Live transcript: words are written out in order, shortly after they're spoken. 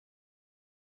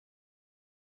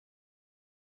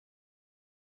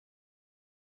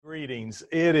Greetings.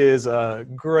 It is a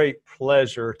great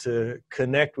pleasure to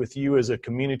connect with you as a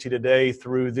community today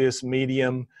through this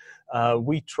medium.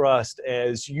 We trust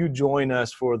as you join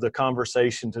us for the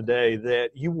conversation today that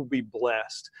you will be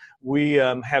blessed. We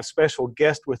have special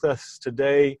guests with us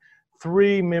today,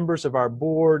 three members of our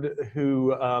board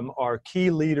who are key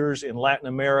leaders in Latin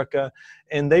America,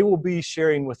 and they will be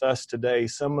sharing with us today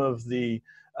some of the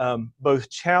both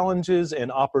challenges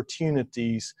and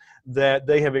opportunities that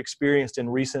they have experienced in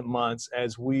recent months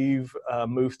as we've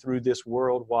moved through this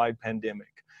worldwide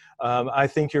pandemic. I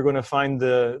think you're going to find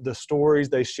the stories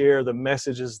they share, the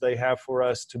messages they have for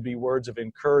us to be words of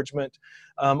encouragement,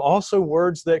 also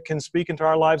words that can speak into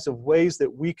our lives of ways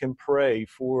that we can pray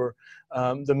for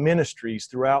the ministries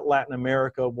throughout Latin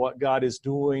America, what God is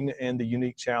doing, and the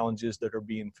unique challenges that are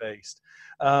being faced.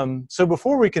 So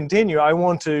before we continue, I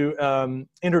want to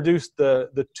introduce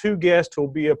the two guests who will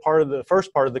be a part of the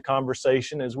first part of the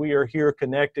conversation as we are here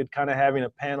connected, kind of having a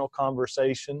panel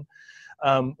conversation.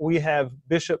 We have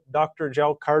Bishop Dr.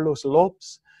 João Carlos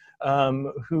Lopes,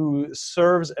 who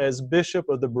serves as Bishop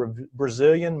of the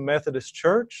Brazilian Methodist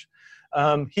Church.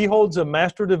 He holds a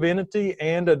Master of Divinity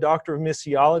and a Doctor of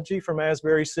Missiology from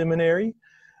Asbury Seminary,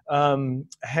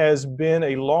 has been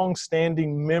a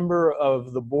long-standing member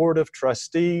of the Board of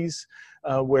Trustees,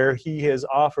 where he has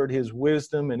offered his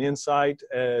wisdom and insight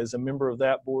as a member of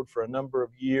that board for a number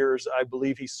of years. I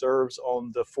believe he serves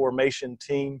on the formation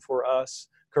team for us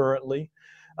currently.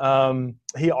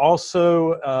 He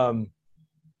also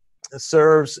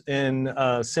serves in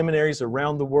seminaries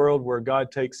around the world where God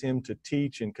takes him to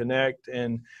teach and connect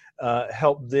and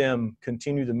help them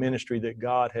continue the ministry that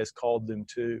God has called them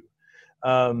to.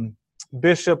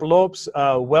 Bishop Lopes,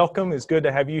 welcome. It's good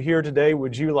to have you here today.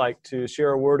 Would you like to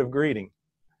share a word of greeting?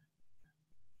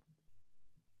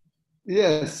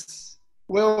 Yes.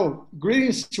 Well,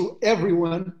 greetings to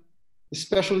everyone,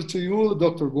 especially to you,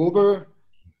 Dr. Gober,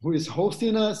 who is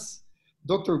hosting us,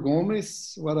 Dr.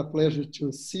 Gomes, what a pleasure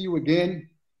to see you again,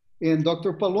 and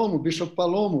Dr. Palomo, Bishop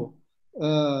Palomo.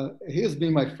 He has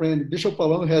been my friend. Bishop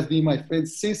Palomo has been my friend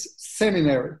since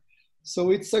seminary.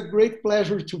 So it's a great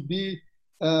pleasure to be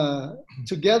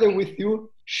together with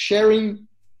you, sharing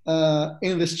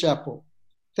in this chapel.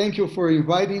 Thank you for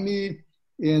inviting me,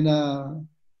 and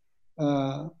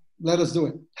let us do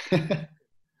it.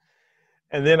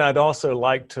 And then I'd also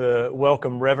like to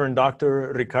welcome Reverend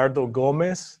Dr. Ricardo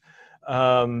Gomez.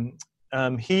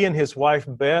 He and his wife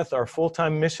Beth are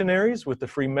full-time missionaries with the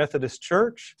Free Methodist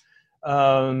Church,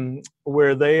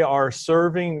 where they are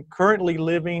serving, currently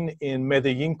living in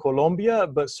Medellin, Colombia,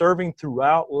 but serving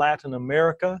throughout Latin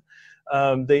America.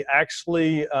 They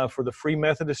actually, for the Free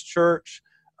Methodist Church,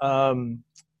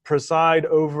 preside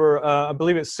over, I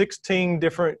believe it's 16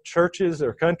 different churches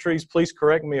or countries. Please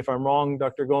correct me if I'm wrong,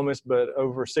 Dr. Gomez, but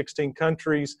over 16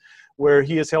 countries where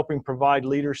he is helping provide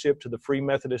leadership to the Free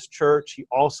Methodist Church. He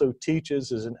also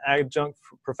teaches as an adjunct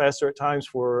professor at times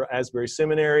for Asbury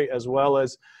Seminary, as well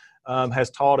as has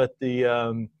taught at the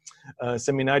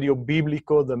Seminario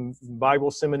Bíblico, the Bible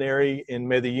Seminary in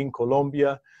Medellin,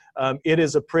 Colombia. It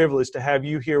is a privilege to have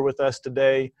you here with us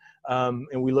today.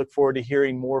 And we look forward to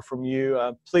hearing more from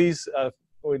you. Please,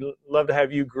 we'd love to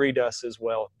have you greet us as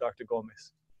well, Dr.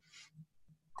 Gomez.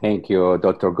 Thank you,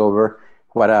 Dr. Gober.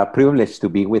 What a privilege to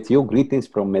be with you. Greetings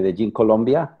from Medellin,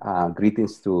 Colombia.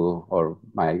 Greetings to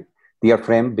my dear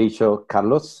friend, Bishop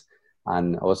Carlos,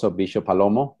 and also Bishop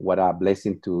Palomo. What a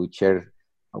blessing to share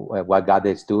what God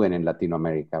is doing in Latin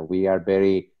America. We are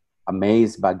very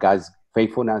amazed by God's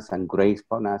faithfulness and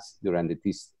gracefulness during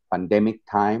this pandemic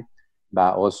time,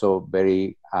 but also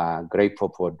very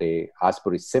grateful for the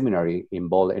Asbury Seminary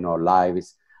involved in our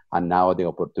lives, and now the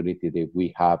opportunity that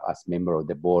we have as member of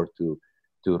the board to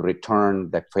return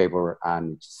the favor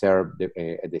and serve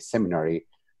the seminary,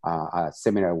 a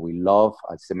seminary we love,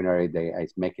 a seminary that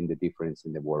is making the difference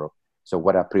in the world. So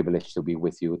what a privilege to be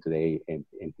with you today and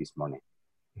this morning.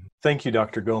 Thank you,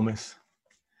 Dr. Gomez.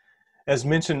 As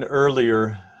mentioned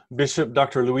earlier, Bishop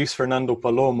Dr. Luis Fernando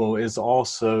Palomo is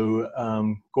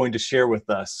also going to share with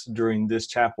us during this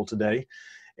chapel today.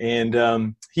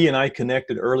 And he and I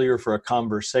connected earlier for a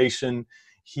conversation.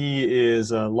 He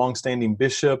is a longstanding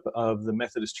bishop of the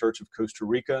Methodist Church of Costa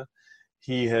Rica.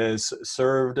 He has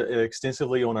served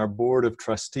extensively on our Board of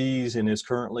Trustees and is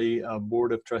currently a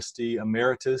Board of Trustee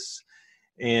Emeritus.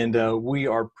 And we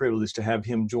are privileged to have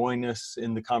him join us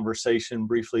in the conversation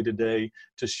briefly today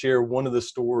to share one of the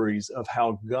stories of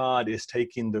how God is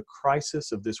taking the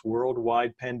crisis of this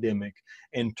worldwide pandemic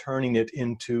and turning it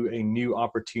into a new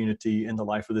opportunity in the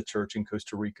life of the church in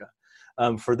Costa Rica.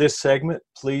 For this segment,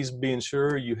 please be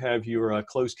sure you have your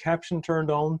closed caption turned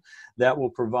on. That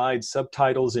will provide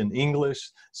subtitles in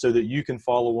English so that you can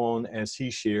follow on as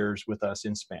he shares with us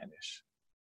in Spanish.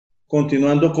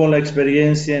 Continuando con la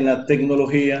experiencia en la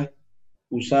tecnología,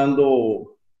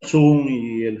 usando Zoom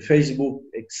y el Facebook,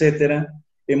 etcétera,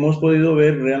 hemos podido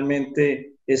ver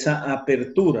realmente esa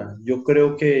apertura. Yo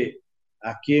creo que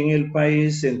aquí en el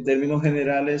país, en términos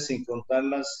generales, sin contar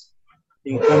las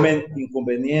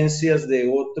inconveniencias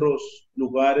de otros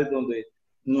lugares donde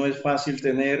no es fácil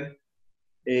tener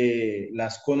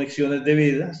las conexiones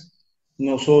debidas,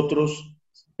 nosotros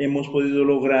hemos podido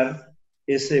lograr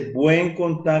ese buen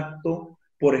contacto.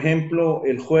 Por ejemplo,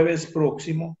 el jueves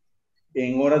próximo,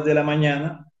 en horas de la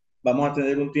mañana, vamos a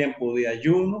tener un tiempo de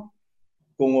ayuno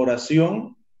con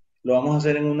oración. Lo vamos a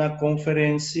hacer en una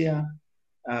conferencia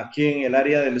aquí en el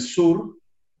área del sur,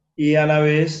 y a la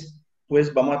vez,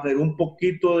 pues vamos a tener un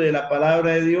poquito de la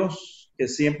palabra de Dios, que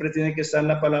siempre tiene que estar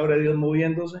la palabra de Dios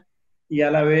moviéndose, y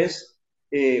a la vez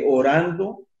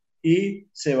orando, y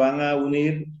se van a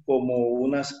unir como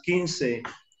unas 15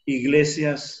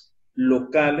 iglesias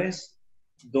locales,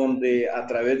 donde a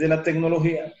través de la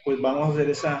tecnología, pues vamos a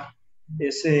hacer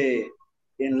ese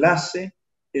enlace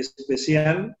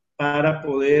especial para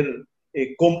poder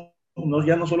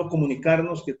no solo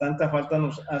comunicarnos, que tanta falta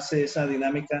nos hace esa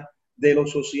dinámica de lo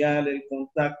social, el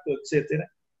contacto,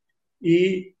 etcétera,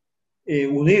 y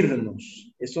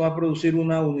unirnos. Esto va a producir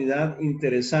una unidad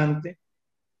interesante.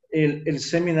 El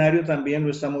seminario también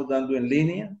lo estamos dando en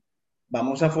línea.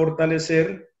 Vamos a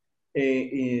fortalecer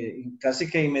casi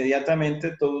que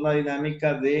inmediatamente toda una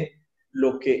dinámica de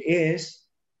lo que es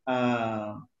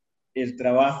el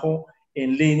trabajo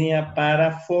en línea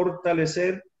para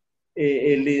fortalecer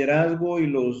el liderazgo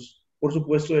y por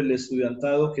supuesto, el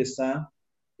estudiantado que está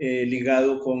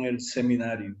ligado con el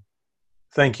seminario.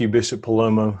 Thank you, Bishop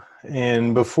Palomo.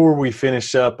 And before we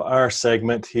finish up our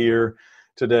segment here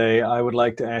today, I would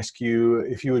like to ask you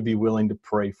if you would be willing to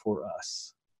pray for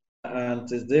us.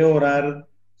 Antes de orar,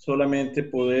 solamente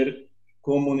poder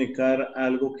comunicar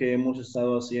algo que hemos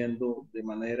estado haciendo de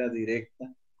manera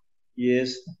directa, y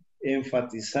es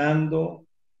enfatizando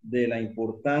de la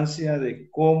importancia de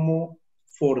cómo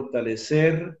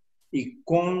fortalecer y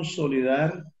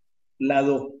consolidar la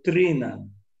doctrina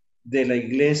de la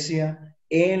iglesia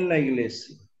en la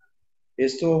iglesia.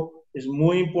 Esto es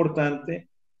muy importante,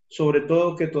 sobre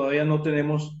todo que todavía no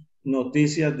tenemos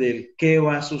noticias del qué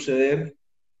va a suceder,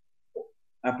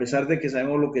 a pesar de que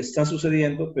sabemos lo que está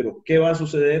sucediendo, pero qué va a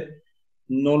suceder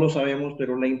no lo sabemos.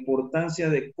 Pero la importancia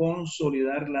de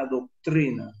consolidar la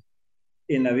doctrina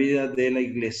en la vida de la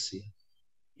iglesia,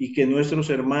 y que nuestros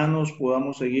hermanos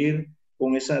podamos seguir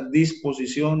con esa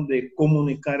disposición de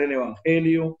comunicar el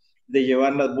evangelio, de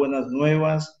llevar las buenas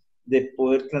nuevas, de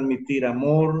poder transmitir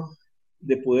amor,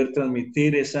 de poder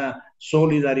transmitir esa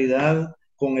solidaridad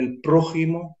con el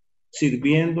prójimo,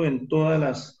 sirviendo en todas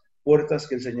las puertas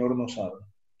que el Señor nos abre.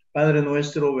 Padre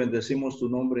nuestro, bendecimos tu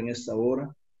nombre en esta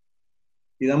hora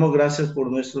y damos gracias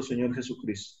por nuestro Señor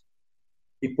Jesucristo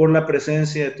y por la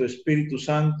presencia de tu Espíritu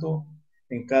Santo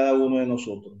en cada uno de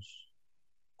nosotros.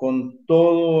 Con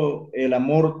todo el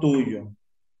amor tuyo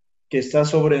que está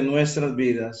sobre nuestras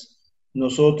vidas,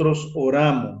 nosotros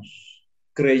oramos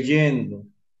creyendo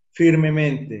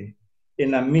firmemente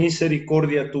en la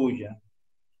misericordia tuya,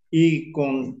 y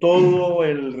con todo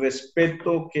el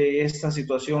respeto que esta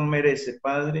situación merece,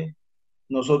 Padre,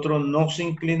 nosotros nos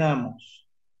inclinamos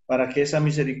para que esa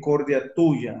misericordia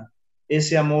tuya,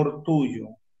 ese amor tuyo,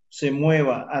 se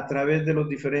mueva a través de los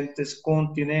diferentes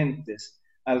continentes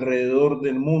alrededor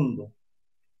del mundo,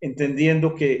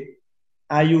 entendiendo que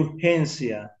hay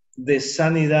urgencia de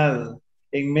sanidad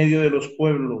en medio de los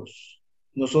pueblos.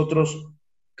 Nosotros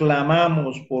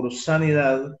clamamos por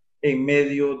sanidad en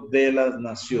medio de las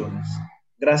naciones.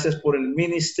 Gracias por el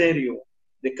ministerio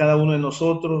de cada uno de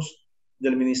nosotros,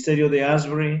 del ministerio de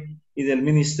Asbury y del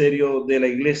ministerio de la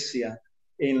iglesia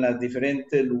en los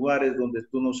diferentes lugares donde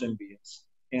tú nos envías.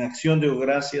 En acción de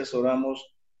gracias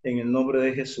oramos en el nombre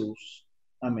de Jesús.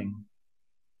 Amén.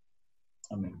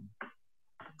 Amén.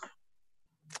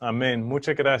 Amen.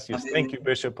 Muchas gracias. Amén. Thank you,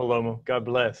 Bishop Palomo. God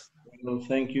bless. Well,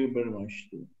 thank you very much.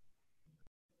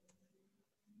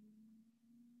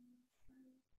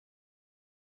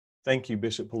 Thank you,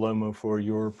 Bishop Palomo, for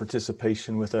your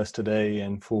participation with us today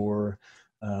and for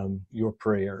your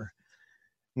prayer.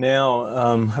 Now,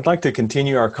 I'd like to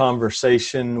continue our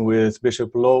conversation with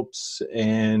Bishop Lopes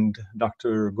and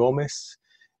Dr. Gomez,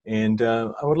 and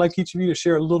I would like each of you to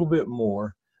share a little bit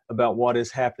more about what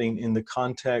is happening in the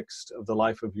context of the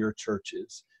life of your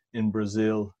churches in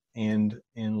Brazil and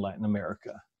in Latin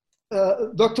America.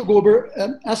 Dr. Gober,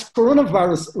 as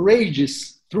coronavirus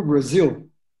rages through Brazil,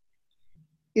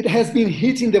 it has been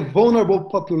hitting the vulnerable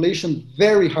population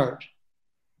very hard,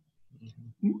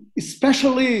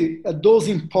 especially those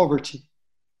in poverty,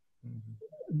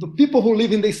 the people who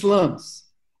live in the slums.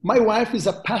 My wife is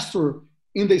a pastor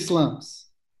in the slums,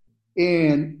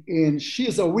 and she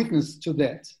is a witness to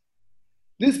that.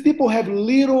 These people have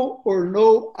little or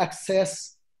no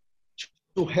access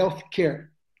to health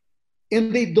care,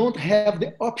 and they don't have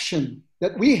the option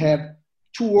that we have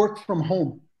to work from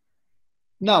home.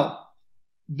 Now,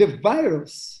 the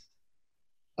virus,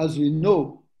 as we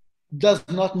know, does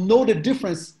not know the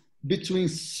difference between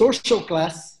social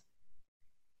class,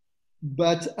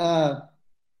 but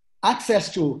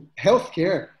access to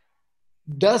healthcare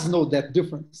does know that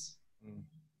difference.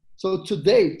 So to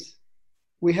date,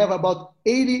 we have about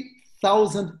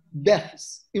 80,000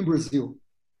 deaths in Brazil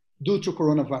due to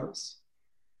coronavirus.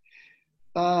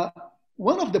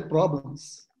 One of the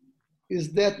problems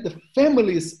is that the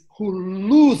families who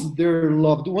lose their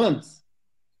loved ones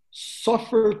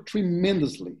suffer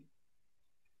tremendously.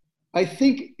 I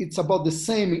think it's about the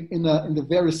same in the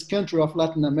various countries of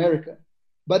Latin America,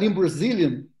 but in the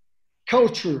Brazilian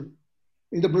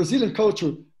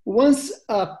culture, once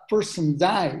a person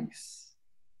dies,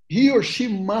 he or she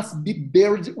must be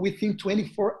buried within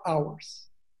 24 hours.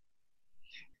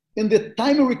 And the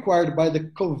time required by the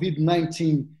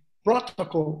COVID-19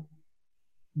 protocol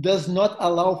does not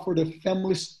allow for the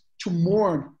families to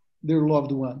mourn their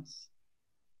loved ones.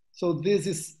 So this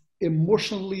is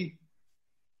emotionally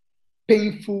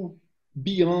painful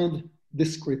beyond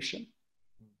description.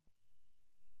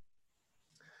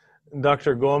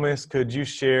 Dr. Gomes, could you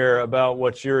share about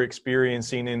what you're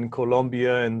experiencing in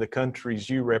Colombia and the countries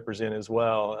you represent as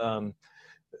well?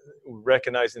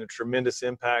 Recognizing the tremendous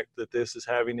impact that this is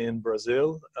having in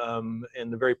Brazil,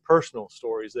 and the very personal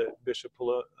stories that Bishop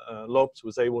Lopes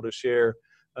was able to share.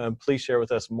 Please share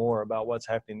with us more about what's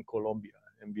happening in Colombia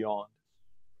and beyond.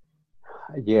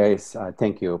 Yes,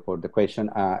 thank you for the question.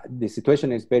 The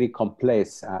situation is very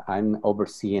complex. I'm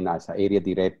overseeing as an area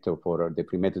director for the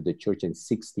Primate of the Church in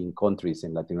 16 countries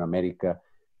in Latin America.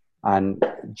 And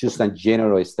just in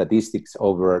general statistics,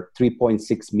 over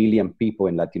 3.6 million people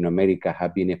in Latin America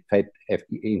have been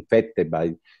infected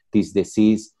by this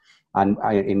disease. And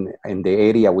in the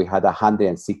area, we had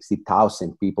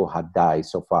 160,000 people have died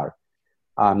so far.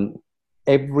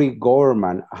 Every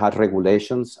government has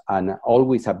regulations and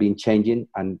always have been changing.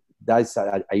 And that's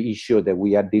an issue that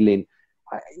we are dealing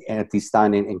at this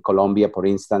time in Colombia. For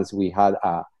instance, we had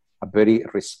a very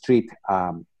restrict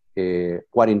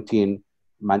quarantine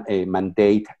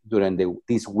mandate during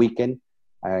this weekend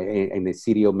in the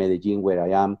city of Medellin, where I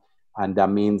am. And that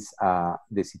means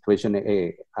the situation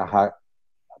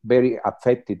very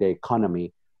affected the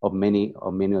economy of many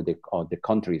of the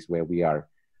countries where we are.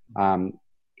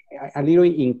 A little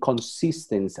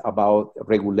inconsistency about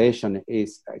regulation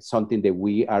is something that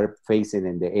we are facing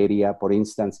in the area. For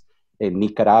instance,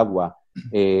 Nicaragua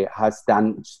has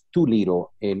done too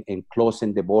little in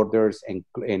closing the borders and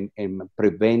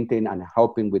preventing and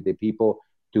helping with the people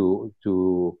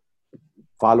to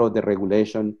follow the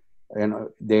regulation. And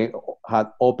they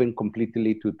have opened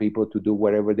completely to people to do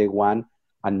whatever they want.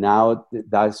 And now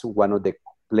that's one of the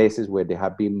places where there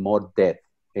have been more death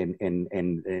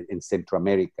in Central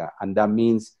America. And that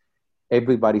means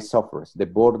everybody suffers. The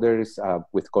borders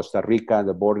with Costa Rica,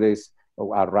 the borders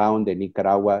around the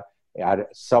Nicaragua are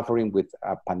suffering with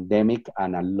a pandemic,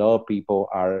 and a lot of people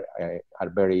are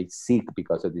very sick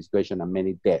because of the situation and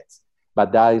many deaths.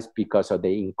 But that is because of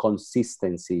the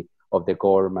inconsistency of the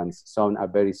governments. Some are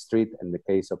very strict in the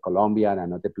case of Colombia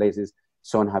and other places.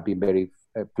 Some have been very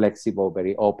flexible,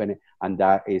 very open, and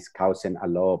that is causing a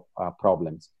lot of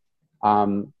problems.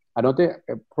 Another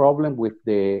problem with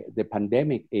the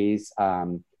pandemic is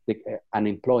the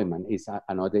unemployment is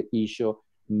another issue.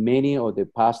 Many of the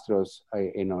pastors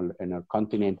in our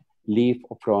continent live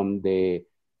from the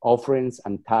offerings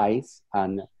and tithes,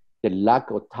 and the lack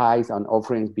of tithes and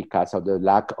offerings because of the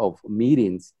lack of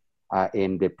meetings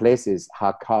in the places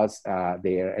have caused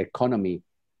their economy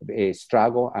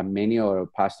struggle, and many of our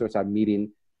pastors are meeting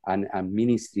and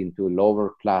ministering to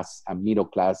lower class and middle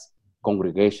class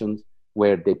congregations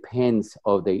where depends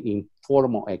of the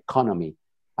informal economy,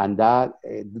 and that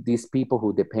these people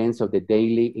who depends of the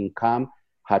daily income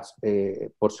has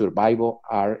for survival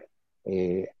are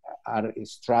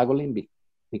struggling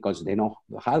because they don't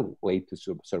have a way to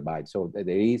survive. So there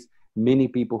is many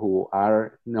people who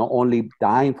are not only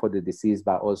dying for the disease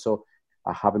but also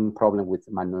having problem with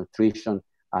malnutrition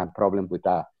and problem with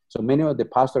that. So many of the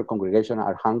pastor congregation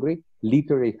are hungry,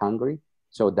 literally hungry,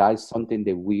 So that's something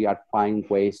that we are finding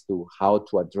ways to how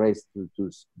to address to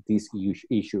these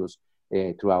issues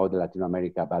throughout Latin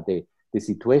America. But the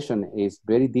situation is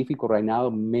very difficult right now.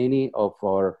 Many of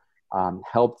our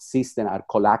health systems are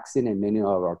collapsing in many of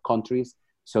our countries.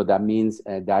 So that means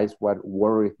that is what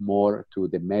worries more to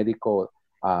the medical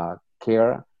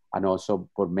care, and also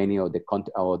for many of the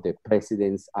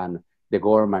presidents and the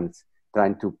governments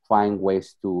trying to find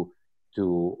ways to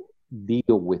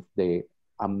deal with the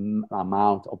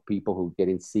amount of people who are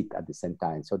getting sick at the same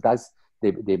time. So that's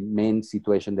the main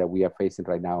situation that we are facing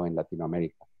right now in Latin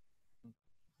America.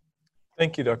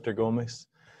 Thank you, Dr. Gomez.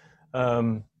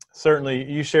 Certainly,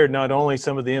 you shared not only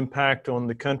some of the impact on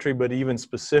the country, but even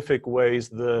specific ways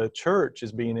the church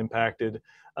is being impacted.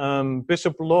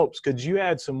 Bishop Lopes, could you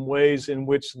add some ways in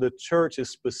which the church is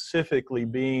specifically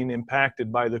being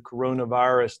impacted by the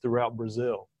coronavirus throughout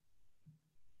Brazil?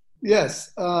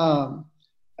 Yes.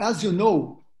 As you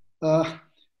know,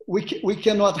 we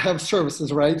cannot have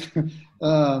services, right?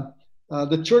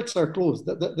 The churches are closed.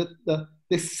 The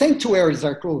sanctuaries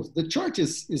are closed. The church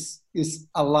is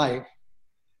alive.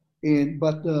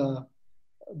 But the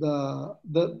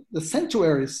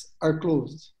sanctuaries are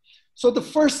closed. So the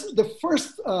first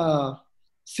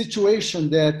situation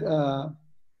that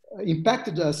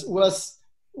impacted us was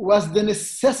the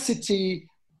necessity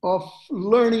of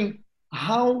learning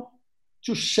how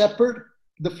to shepherd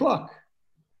the flock.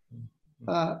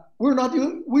 We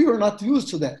were not used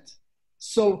to that.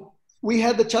 So we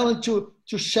had the challenge to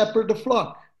shepherd the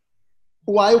flock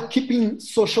while keeping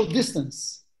social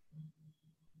distance.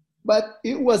 But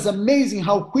it was amazing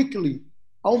how quickly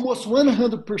almost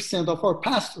 100% of our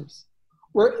pastors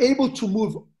were able to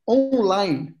move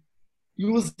online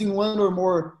using one or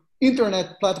more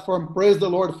internet platform. Praise the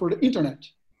Lord for the internet.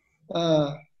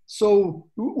 So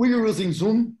we were using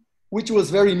Zoom, which was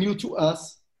very new to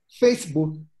us,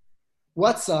 Facebook,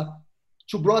 WhatsApp,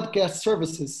 to broadcast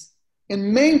services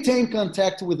and maintain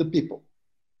contact with the people.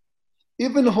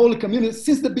 Even Holy Communion,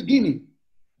 since the beginning,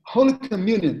 Holy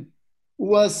Communion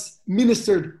was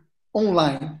ministered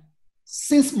online.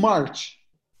 Since March,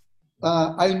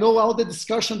 I know all the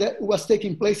discussion that was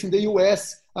taking place in the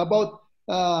US about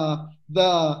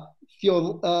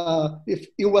if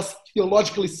it was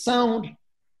theologically sound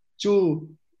to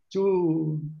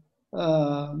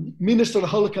minister the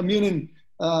Holy Communion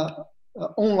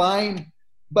online.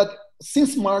 But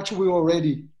since March, we were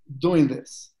already doing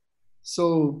this.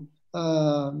 So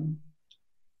the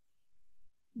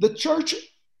church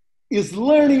is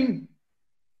learning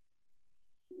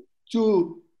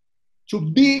to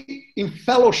be in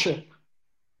fellowship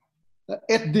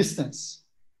at distance.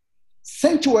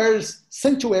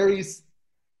 Sanctuaries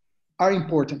are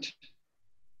important,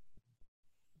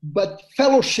 but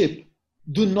fellowship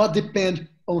do not depend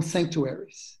on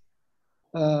sanctuaries.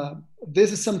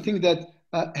 This is something that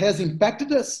has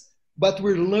impacted us, but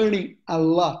we're learning a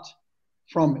lot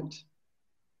from it.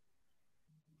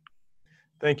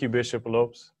 Thank you, Bishop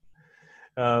Lopes.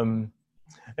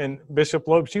 And Bishop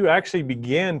Lopes, you actually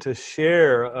began to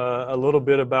share a little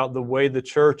bit about the way the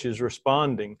church is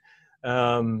responding.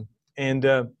 I'll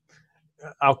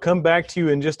come back to you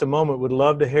in just a moment. Would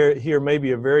love to hear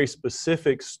maybe a very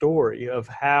specific story of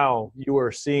how you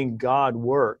are seeing God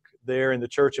work there in the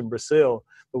church in Brazil.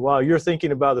 But while you're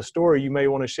thinking about the story you may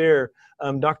want to share,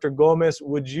 Dr. Gomez,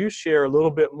 would you share a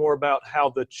little bit more about how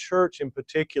the church in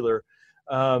particular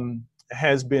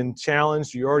has been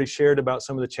challenged? You already shared about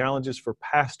some of the challenges for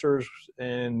pastors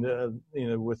and,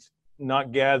 with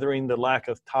not gathering, the lack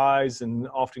of tithes, and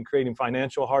often creating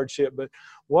financial hardship. But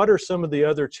what are some of the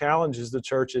other challenges the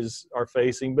churches are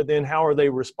facing? But then how are they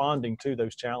responding to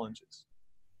those challenges?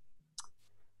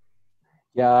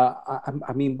 Yeah,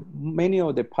 I mean, many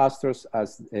of the pastors,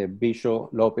 as Bishop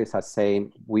Lopez has said,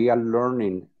 we are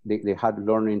learning, they had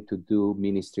learning to do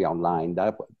ministry online.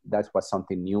 That was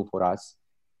something new for us.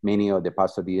 Many of the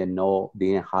pastors didn't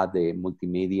have the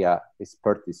multimedia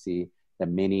expertise that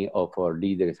many of our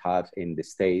leaders have in the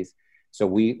States. So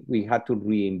we had to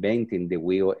reinventing the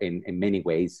wheel in many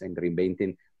ways, and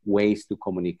reinventing ways to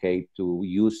communicate, to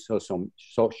use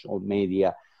social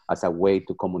media as a way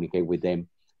to communicate with them.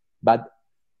 But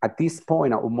at this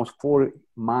point, almost 4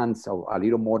 months or a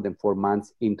little more than 4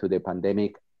 months into the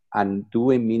pandemic and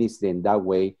doing ministry in that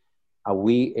way,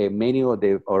 many of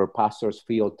our pastors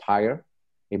feel tired,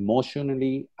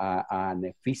 emotionally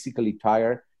and physically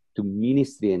tired to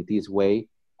ministry in this way.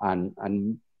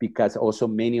 And because also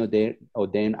many of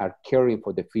them are caring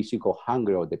for the physical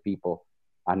hunger of the people.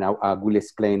 And I will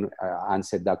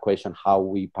answer that question, how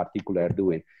we particularly are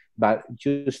doing. But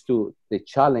the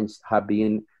challenge have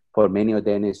been for many of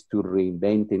them is to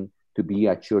reinventing to be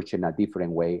a church in a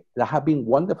different way. That have been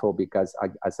wonderful because,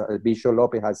 as Bishop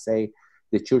Lopez has said,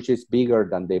 the church is bigger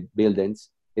than the buildings.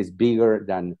 It's bigger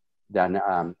than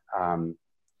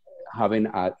having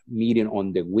a meeting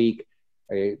on the week,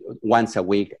 once a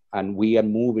week, and we are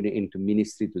moving into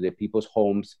ministry to the people's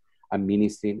homes and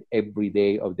ministering every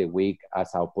day of the week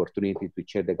as an opportunity to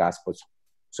share the gospel.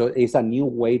 So it's a new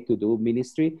way to do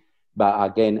ministry, but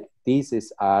again,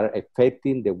 these are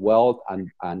affecting the wealth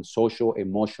and social,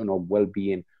 emotional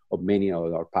well-being of many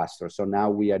of our pastors. So now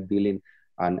we are dealing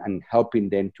and helping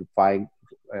them to find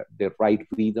the right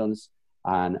rhythms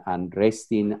and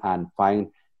resting and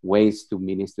find ways to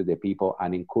minister to the people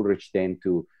and encourage them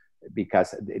to,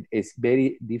 because it's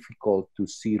very difficult to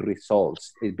see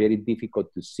results. It's very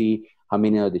difficult to see how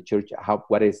many of the church,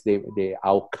 what is the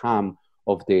outcome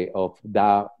of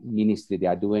that ministry they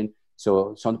are doing.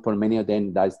 So for many of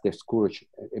them, that's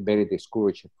very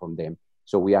discouraged from them.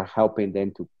 So we are helping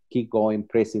them to keep going,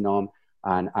 pressing on,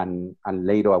 and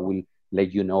later I will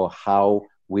let you know how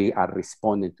we are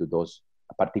responding to those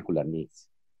particular needs.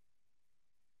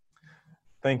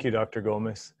 Thank you, Dr.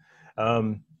 Gomez.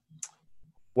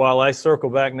 While I circle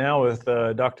back now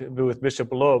with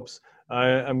Bishop Lopes,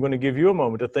 I'm going to give you a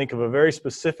moment to think of a very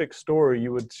specific story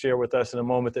you would share with us in a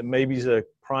moment that maybe is a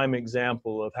prime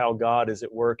example of how God is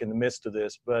at work in the midst of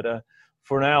this. But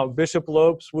for now, Bishop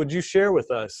Lopes, would you share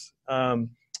with us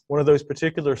one of those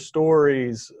particular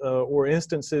stories or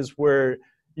instances where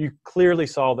you clearly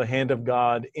saw the hand of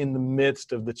God in the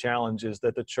midst of the challenges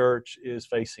that the church is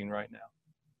facing right now?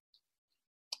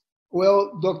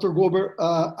 Well, Dr. Gober,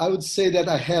 I would say that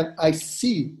I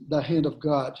see the hand of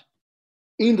God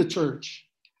in the church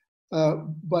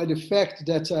by the fact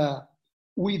that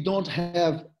we don't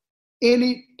have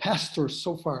any pastor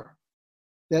so far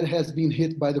that has been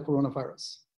hit by the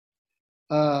coronavirus.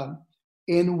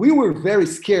 And we were very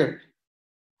scared.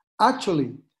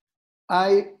 Actually,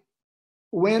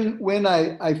 when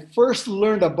I first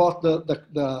learned about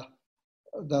the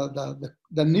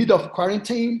need of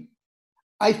quarantine,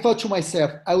 I thought to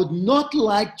myself, I would not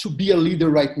like to be a leader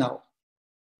right now.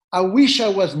 I wish I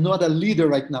was not a leader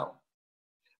right now,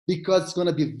 because it's going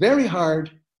to be very hard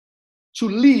to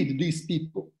lead these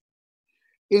people.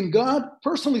 And God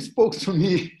personally spoke to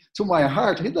me, to my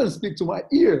heart. He doesn't speak to my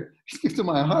ear, he speaks to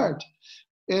my heart.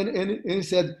 And he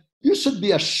said, you should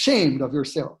be ashamed of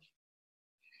yourself.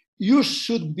 You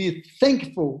should be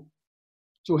thankful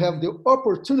to have the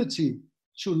opportunity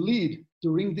to lead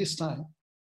during this time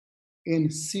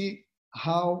and see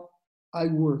how I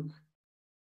work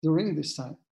during this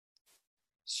time.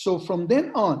 So from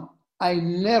then on, I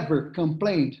never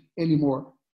complained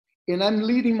anymore. And I'm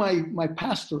leading my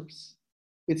pastors.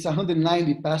 It's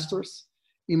 190 pastors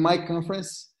in my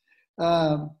conference,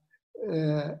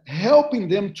 helping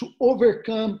them to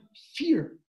overcome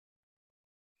fear.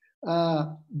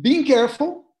 Being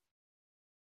careful,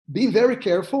 being very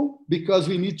careful, because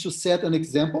we need to set an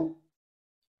example.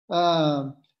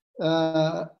 But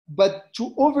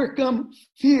to overcome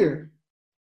fear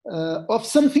of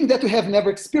something that we have never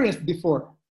experienced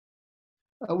before.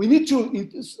 We need to,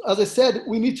 as I said,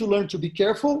 we need to learn to be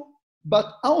careful,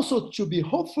 but also to be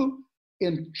hopeful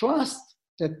and trust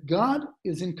that God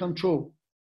is in control.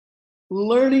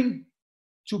 Learning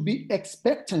to be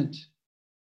expectant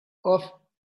of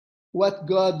what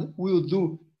God will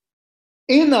do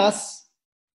in us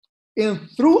and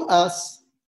through us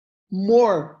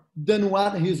more than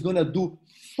what he's going to do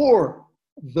for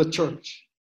the church.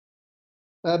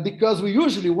 Because we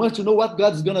usually want to know what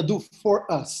God's going to do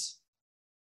for us.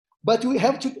 But we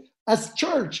have to, as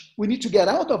church, we need to get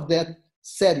out of that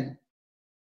setting,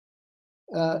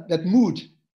 that mood.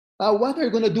 What are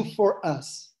you going to do for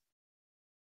us?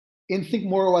 And think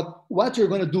more about what you're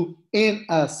going to do in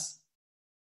us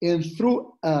and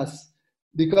through us.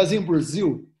 Because in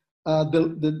Brazil,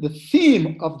 the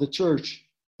theme of the church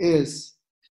is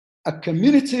a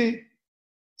community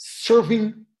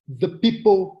serving the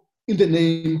people in the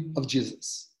name of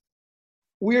Jesus.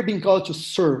 We are being called to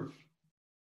serve.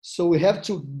 So we have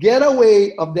to get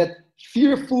away of that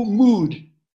fearful mood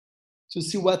to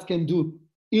see what can do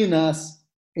in us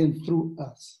and through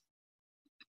us.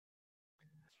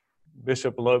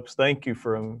 Bishop Lopes, thank you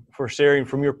for sharing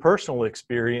from your personal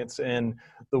experience and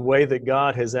the way that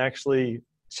God has actually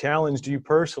challenged you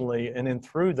personally, and then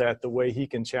through that, the way he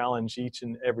can challenge each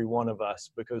and every one of us,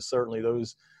 because certainly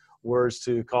those words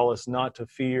to call us not to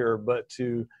fear, but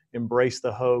to embrace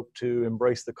the hope, to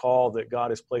embrace the call that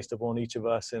God has placed upon each of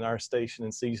us in our station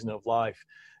and season of life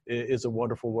is a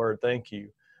wonderful word. Thank you.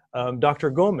 Dr.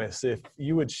 Gomez, if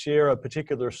you would share a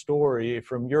particular story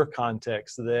from your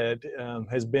context that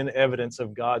has been evidence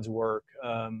of God's work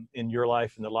in your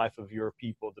life and the life of your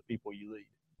people, the people you lead.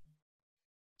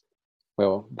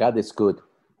 Well, God is good,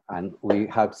 and we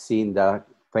have seen that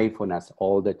faithfulness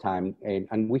all the time,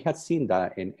 and we have seen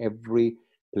that in every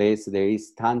place. There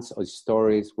is tons of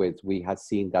stories where we have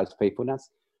seen God's faithfulness.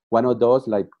 One of those,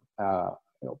 like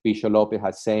Bishop Lopez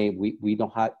has said, we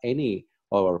don't have any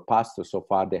of our pastors so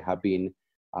far that have been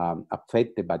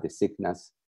affected by the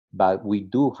sickness, but we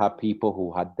do have people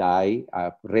who have died,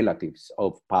 relatives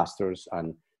of pastors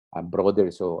and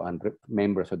brothers and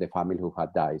members of the family who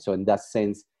have died. So in that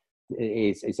sense,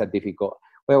 it's a difficult.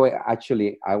 Well,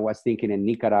 actually, I was thinking in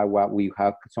Nicaragua, we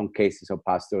have some cases of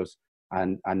pastors,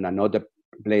 and another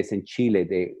place in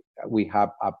Chile, we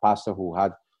have a pastor who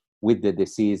had with the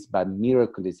disease, but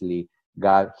miraculously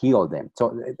God healed them.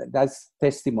 So that's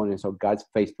testimonies of God's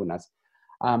faithfulness.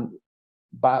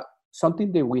 But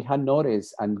something that we had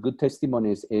noticed and good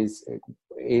testimonies is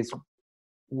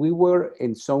we were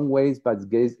in some ways, but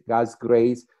God's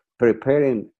grace,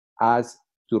 preparing us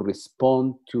to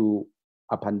respond to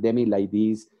a pandemic like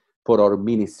this for our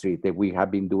ministry that we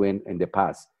have been doing in the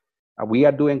past. We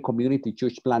are doing community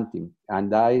church planting,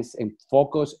 and that is in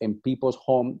focus in people's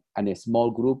home and in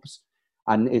small groups.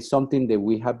 And it's something that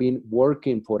we have been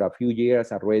working for a few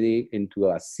years already into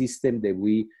a system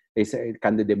that is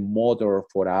kind of the model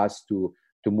for us to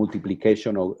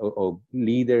multiplication of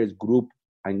leaders, group,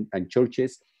 and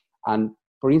churches. And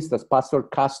for instance, Pastor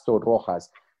Castro Rojas,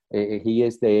 he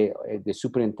is the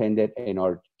superintendent in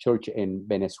our church in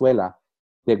Venezuela.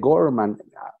 The government,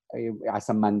 as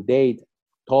a mandate,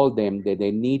 told them that they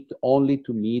need only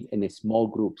to meet in small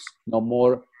groups, no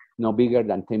bigger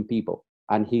than 10 people.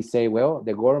 And he said, well,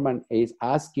 the government is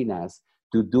asking us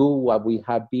to do what we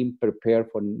have been prepared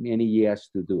for many years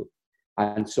to do.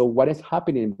 And so what is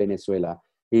happening in Venezuela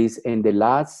is in the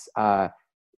last 4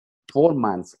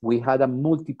 months, we had a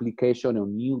multiplication of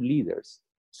new leaders.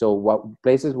 So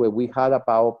places where we had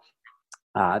about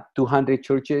 200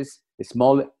 churches,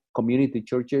 small community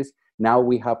churches, now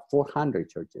we have 400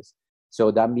 churches.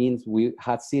 So that means we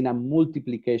have seen a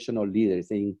multiplication of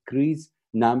leaders, an increased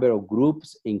number of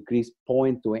groups, increased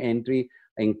point to entry,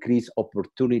 increased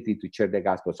opportunity to share the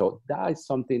gospel. So that is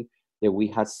something that we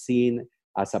have seen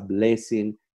as a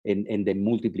blessing in the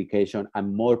multiplication,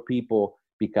 and more people,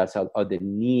 because of the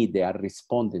need, they are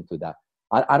responding to that.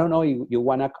 I don't know,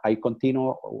 I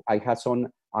continue, I have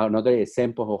another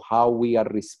example of how we are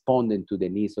responding to the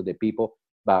needs of the people,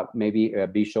 but maybe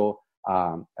Bishop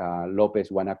Lopez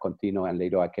wanna continue, and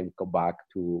later I can go back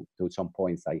to some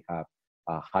points I have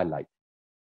highlight.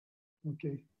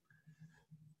 Okay.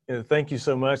 Yeah, thank you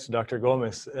so much, Dr.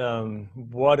 Gomez.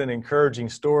 What an encouraging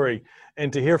story.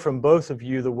 And to hear from both of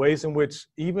you the ways in which,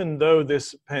 even though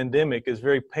this pandemic is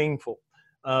very painful,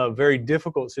 very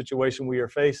difficult situation we are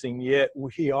facing, yet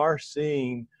we are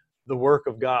seeing the work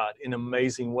of God in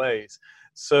amazing ways.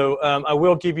 So I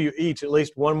will give you each at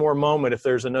least one more moment if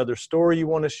there's another story you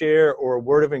want to share or a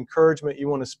word of encouragement you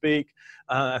want to speak.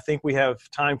 I think we have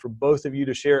time for both of you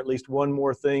to share at least one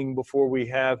more thing before we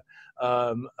have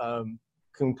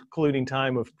concluding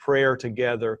time of prayer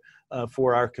together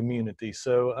for our community.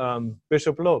 So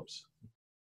Bishop Lopes.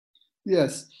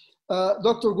 Yes.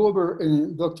 Dr. Gober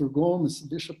and Dr. Gomez,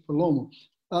 Bishop Palomo,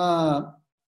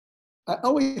 I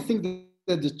always think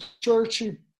that the church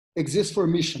exists for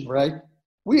mission, right?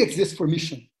 We exist for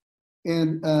mission.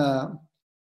 And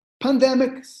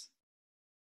pandemics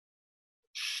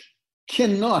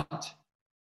cannot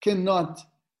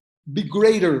be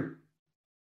greater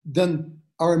than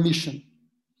our mission.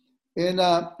 And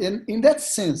in that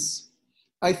sense,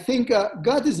 I think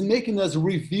God is making us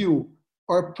review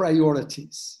our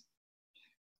priorities.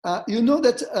 You know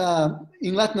that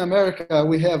in Latin America,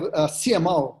 we have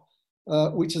CMO,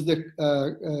 which is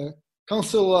the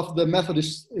Council of the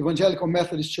Evangelical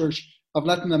Methodist Church of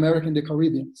Latin America and the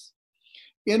Caribbean.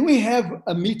 And we have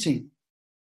a meeting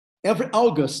every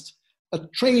August,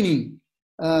 training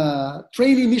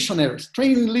missionaries,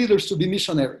 training leaders to be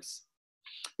missionaries.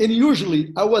 And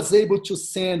usually I was able to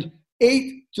send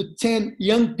 8 to 10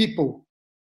 young people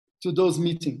to those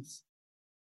meetings.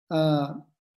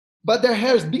 But there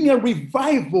has been a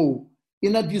revival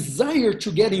in a desire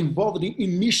to get involved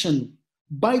in mission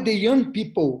by the young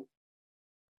people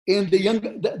and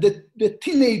the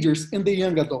teenagers and the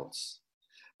young adults.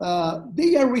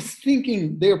 They are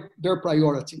rethinking their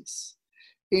priorities.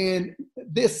 And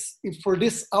for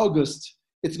this August,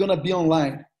 it's going to be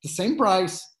online, the same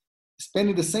price,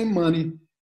 spending the same money,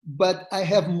 but I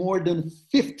have more than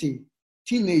 50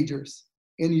 teenagers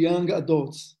and young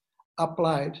adults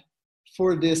applied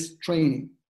for this training.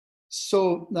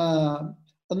 So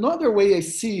another way I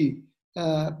see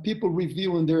people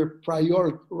reviewing their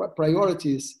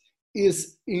priorities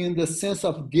is in the sense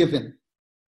of giving.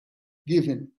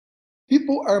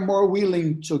 People are more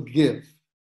willing to give,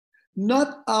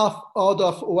 not out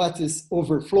of what is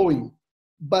overflowing,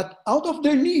 but out of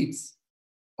their needs,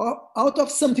 or out of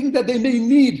something that they may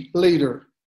need later,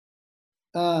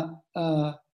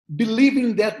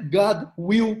 believing that God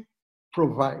will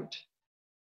provide.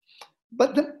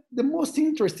 But the most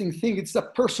interesting thing, it's a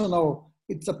personal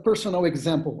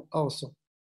example also,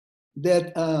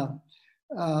 that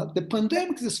the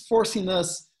pandemic is forcing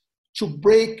us to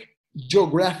break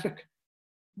geographic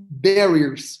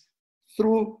barriers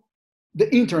through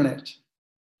the internet.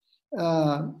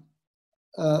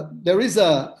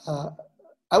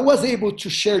 I was able to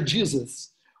share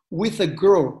Jesus with a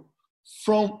girl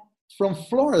from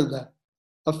Florida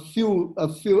a 2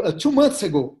 months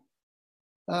ago.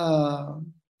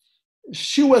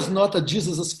 She was not a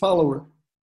Jesus follower,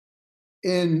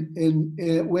 and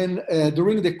when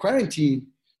during the quarantine,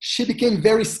 she became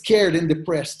very scared and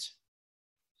depressed.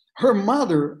 Her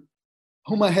mother,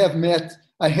 whom I had met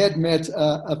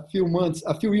a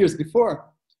few years before,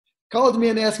 called me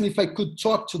and asked me if I could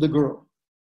talk to the girl.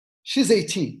 She's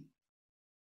 18,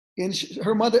 and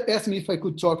her mother asked me if I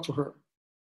could talk to her,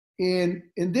 and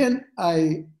then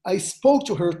I spoke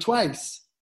to her twice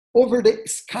over the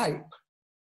Skype.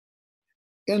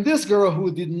 And this girl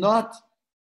who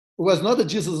was not a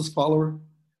Jesus follower,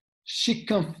 she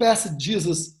confessed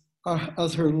Jesus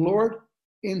as her Lord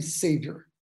and Savior.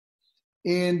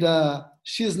 And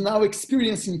she is now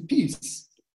experiencing peace,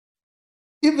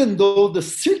 even though the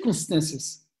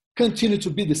circumstances continue to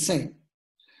be the same.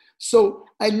 So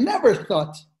I never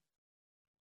thought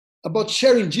about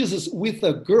sharing Jesus with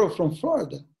a girl from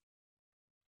Florida.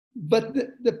 But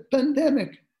the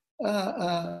pandemic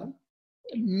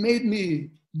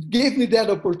gave me that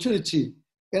opportunity.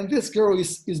 And this girl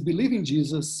is believing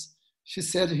Jesus. She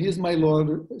said, "He's my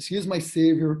Lord, He's my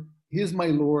Savior, He's my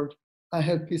Lord. I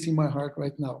have peace in my heart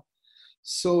right now."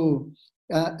 So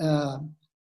in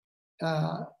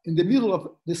the middle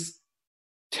of this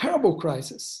terrible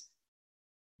crisis,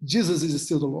 Jesus is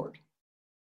still the Lord.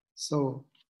 So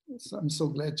I'm so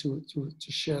glad to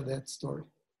share that story.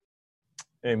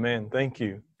 Amen. Thank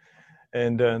you.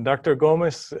 And Dr.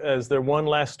 Gomez, is there one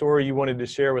last story you wanted to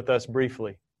share with us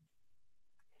briefly?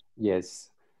 Yes.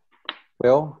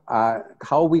 Well,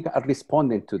 how we are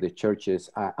responding to the churches,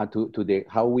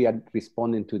 how we are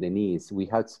responding to the needs. We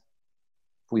have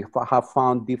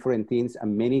found different things,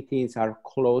 and many things are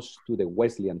close to the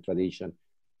Wesleyan tradition.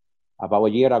 About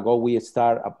a year ago,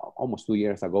 almost 2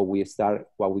 years ago, we start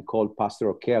what we call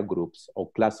pastoral care groups or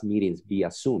class meetings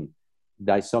via Zoom.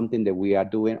 That is something that we are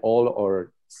doing all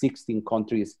our 16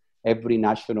 countries. Every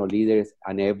national leaders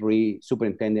and every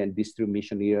superintendent and district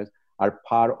mission leaders are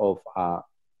part of a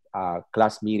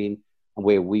class meeting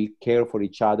where we care for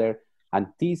each other.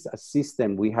 And this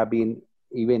system we have been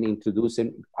even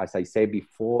introducing, as I said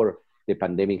before, the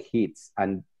pandemic hits.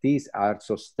 And these are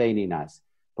sustaining us,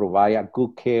 provide a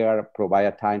good care, provide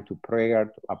a time to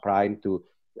prayer, a time to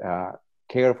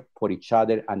care for each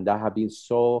other. And that has been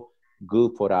so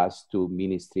good for us to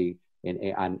ministry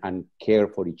and care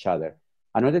for each other.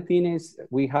 Another thing is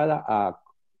we had a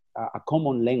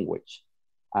common language,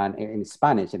 and in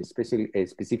Spanish, and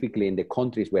specifically in the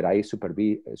countries where I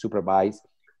supervise.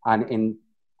 And in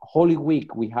Holy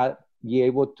Week, we had be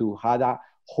able to have a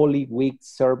Holy Week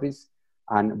service,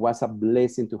 and was a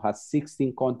blessing to have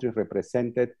 16 countries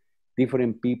represented,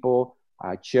 different people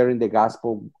sharing the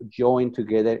gospel, join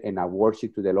together in a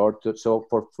worship to the Lord. So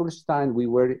for first time, we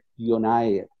were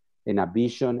united in a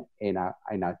vision, in a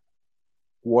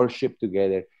worship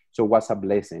together. So it was a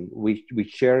blessing. We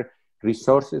share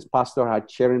resources. Pastor had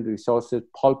sharing resources,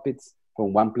 pulpits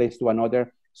from one place to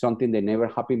another, something that never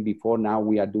happened before. Now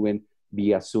we are doing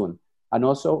via Zoom. And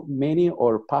also many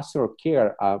or pastoral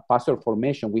care, pastoral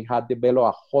formation, we had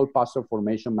developed a whole pastoral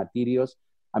formation materials,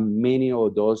 and many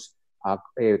of those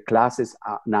classes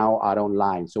now are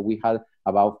online. So we had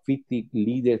about 50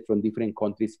 leaders from different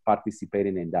countries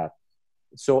participating in that.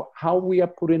 So how we are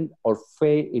putting our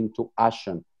faith into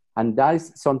action, and that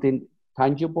is something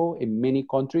tangible in many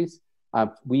countries.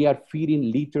 We are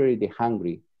feeding literally the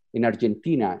hungry. In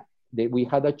Argentina, we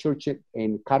had a church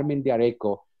in Carmen de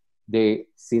Areco.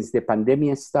 Since the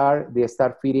pandemic started, they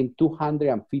start feeding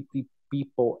 250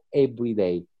 people every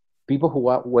day. People who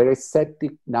were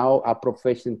septic now are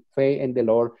professing faith in the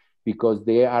Lord because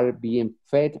they are being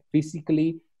fed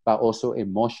physically, but also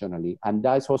emotionally. And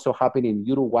that's also happening in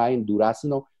Uruguay, in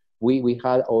Durazno. We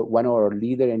had one of our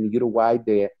leaders in Uruguay,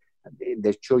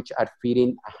 The church are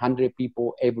feeding 100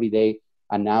 people every day,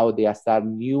 and now they are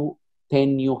starting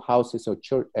 10 new houses of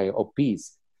church of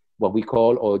peace, what we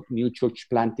call or new church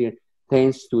planting,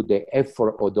 thanks to the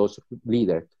effort of those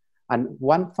leaders. And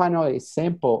one final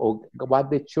example of what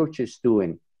the church is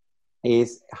doing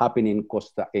is happening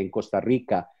in Costa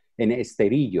Rica, in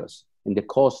Esterillos, in the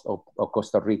coast of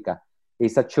Costa Rica.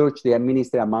 It's a church they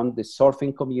administer among the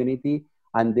surfing community,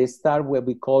 and they start what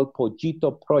we call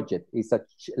Pollito Project. It's a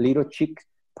little chick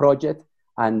project,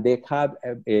 and they have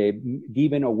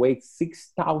given away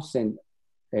 6,000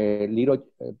 little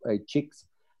chicks,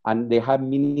 and they have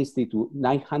ministry to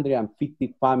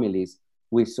 950 families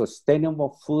with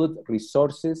sustainable food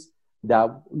resources that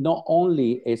not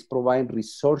only is providing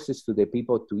resources to the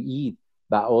people to eat,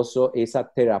 but also is a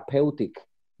therapeutic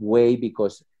way,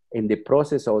 because in the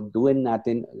process of doing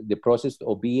nothing, the process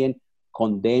of being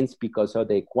condensed because of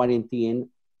the quarantine,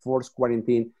 forced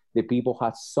quarantine, the people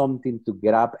have something to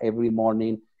get up every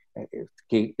morning,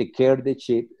 take care of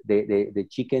the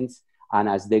chickens, and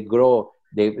as they grow,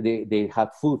 they have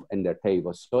food on their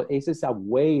tables. So this is a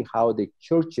way how the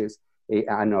churches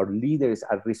and our leaders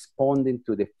are responding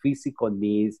to the physical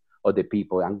needs of the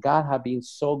people. And God has been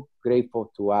so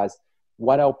grateful to us.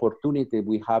 What opportunity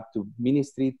we have to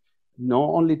ministry, not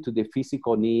only to the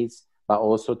physical needs, but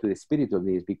also to the spiritual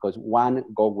needs, because one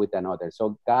go with another.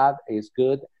 So God is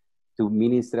good to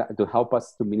minister, to help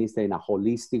us to minister in a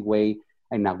holistic way,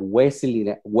 in a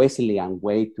Wesleyan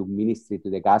way, to minister to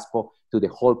the gospel, to the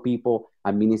whole people,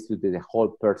 and minister to the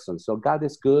whole person. So God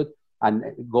is good and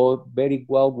go very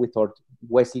well with our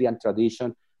Wesleyan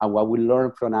tradition and what we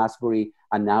learned from Asbury.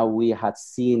 And now we have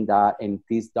seen that in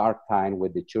this dark time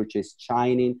where the church is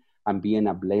shining and being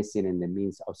a blessing in the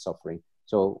midst of suffering.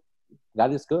 So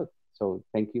God is good. So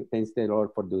thank you. Thanks the Lord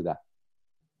for doing that.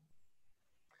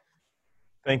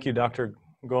 Thank you, Dr.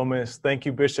 Gomez. Thank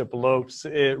you, Bishop Lopes.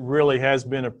 It really has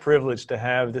been a privilege to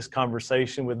have this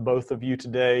conversation with both of you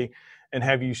today and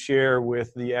have you share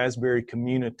with the Asbury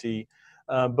community,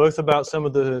 both about some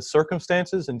of the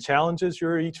circumstances and challenges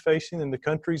you're each facing in the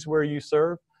countries where you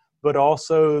serve, but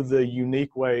also the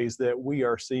unique ways that we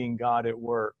are seeing God at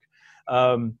work.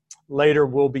 Later,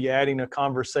 we'll be adding a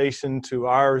conversation to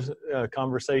our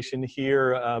conversation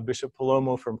here. Bishop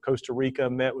Palomo from Costa Rica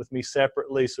met with me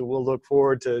separately, so we'll look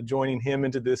forward to joining him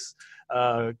into this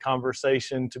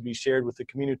conversation to be shared with the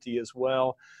community as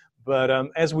well. But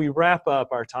as we wrap up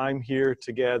our time here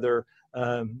together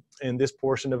in this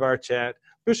portion of our chat,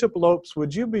 Bishop Lopes,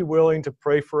 would you be willing to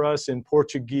pray for us in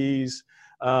Portuguese?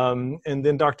 And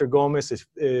then Dr. Gomez,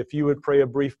 if you would pray a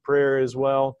brief prayer as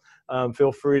well.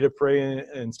 Feel free to pray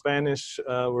in Spanish,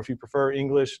 or if you prefer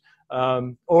English,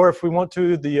 or if we want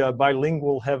to, the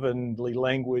bilingual heavenly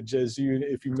language, if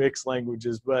you mix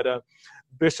languages. But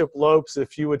Bishop Lopes,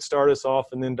 if you would start us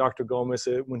off, and then Dr. Gomez,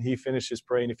 when he finishes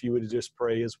praying, if you would just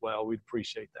pray as well, we'd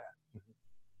appreciate that.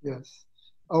 Yes,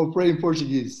 I'll pray in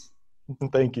Portuguese.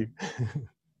 Thank you.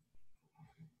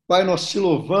 Pai, nós te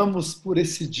louvamos por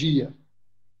esse dia.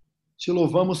 Te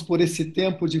louvamos por esse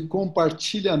tempo de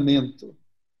compartilhamento.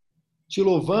 Te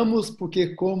louvamos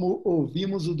porque, como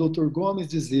ouvimos o Dr. Gomes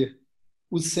dizer,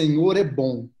 o Senhor é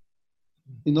bom.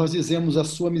 E nós dizemos, a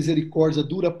sua misericórdia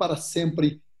dura para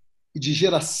sempre e de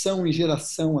geração em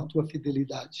geração a tua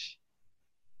fidelidade.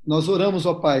 Nós oramos,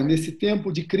 ó Pai, nesse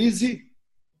tempo de crise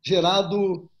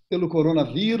gerado pelo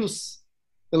coronavírus,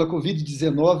 pela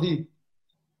Covid-19,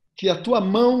 que a tua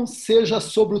mão seja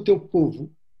sobre o teu povo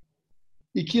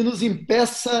e que nos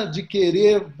impeça de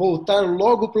querer voltar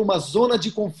logo para uma zona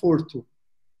de conforto.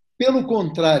 Pelo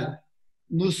contrário,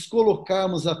 nos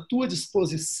colocarmos à tua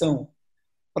disposição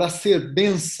para ser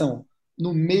bênção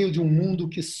no meio de um mundo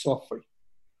que sofre.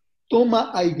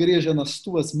 Toma a igreja nas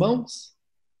tuas mãos,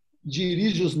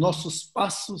 dirige os nossos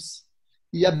passos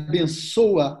e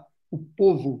abençoa o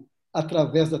povo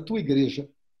através da tua igreja.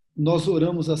 Nós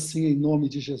oramos assim em nome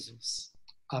de Jesus.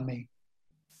 Amém.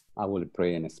 I will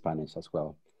pray in Spanish as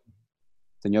well.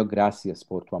 Señor, gracias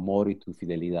por tu amor y tu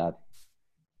fidelidad.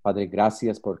 Padre,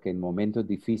 gracias porque en momentos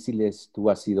difíciles tú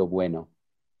has sido bueno.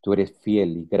 Tú eres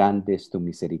fiel y grande es tu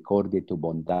misericordia y tu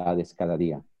bondad es cada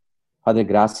día. Padre,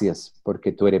 gracias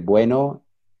porque tú eres bueno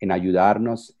en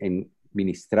ayudarnos, en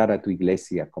ministrar a tu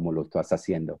iglesia como lo estás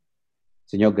haciendo.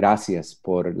 Señor, gracias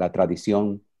por la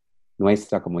tradición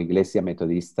nuestra como iglesia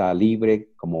metodista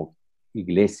libre, como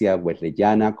iglesia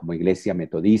wesleyana, como iglesia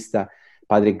metodista.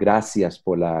 Padre, gracias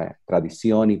por la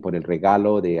tradición y por el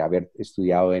regalo de haber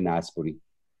estudiado en Asbury.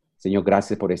 Señor,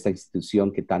 gracias por esta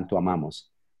institución que tanto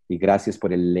amamos. Y gracias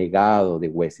por el legado de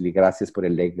Wesley. Gracias por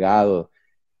el legado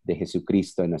de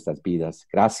Jesucristo en nuestras vidas.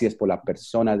 Gracias por la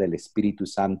persona del Espíritu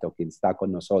Santo que está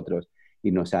con nosotros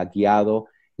y nos has guiado.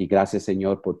 Y gracias,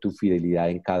 Señor, por tu fidelidad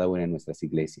en cada una de nuestras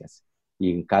iglesias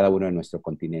y en cada uno de nuestro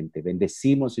continente.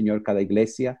 Bendecimos, Señor, cada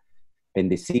iglesia.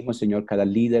 Bendecimos, Señor, cada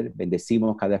líder.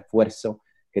 Bendecimos cada esfuerzo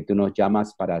que tú nos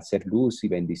llamas para hacer luz y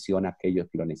bendición a aquellos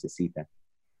que lo necesitan.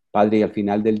 Padre, y al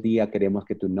final del día queremos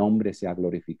que tu nombre sea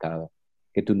glorificado,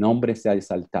 que tu nombre sea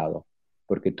exaltado,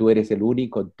 porque tú eres el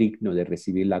único digno de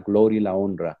recibir la gloria y la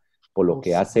honra por lo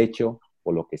que has hecho,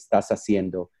 por lo que estás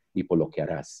haciendo y por lo que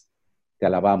harás. Te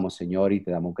alabamos, Señor, y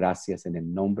te damos gracias en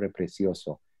el nombre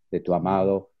precioso de tu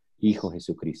amado Hijo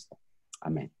Jesucristo.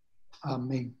 Amén.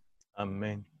 Amén.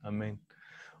 Amen. Amen.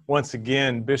 Once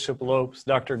again, Bishop Lopes,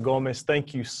 Dr. Gomez,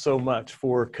 thank you so much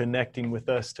for connecting with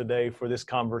us today for this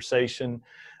conversation.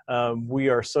 We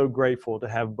are so grateful to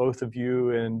have both of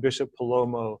you and Bishop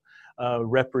Palomo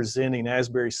representing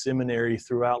Asbury Seminary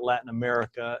throughout Latin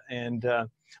America. And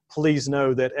please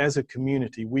know that as a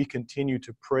community, we continue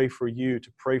to pray for you,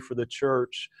 to pray for the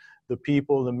church, the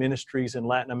people, the ministries in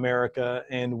Latin America,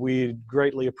 and we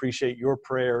greatly appreciate your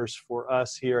prayers for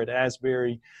us here at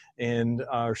Asbury and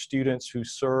our students who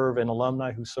serve and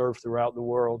alumni who serve throughout the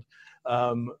world.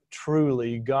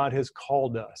 Truly, God has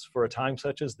called us for a time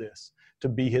such as this to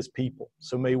be His people.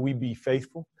 So may we be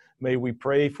faithful, may we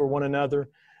pray for one another,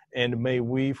 and may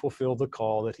we fulfill the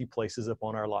call that He places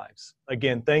upon our lives.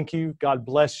 Again, thank you. God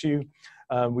bless you.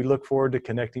 We look forward to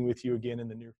connecting with you again in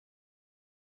the near future.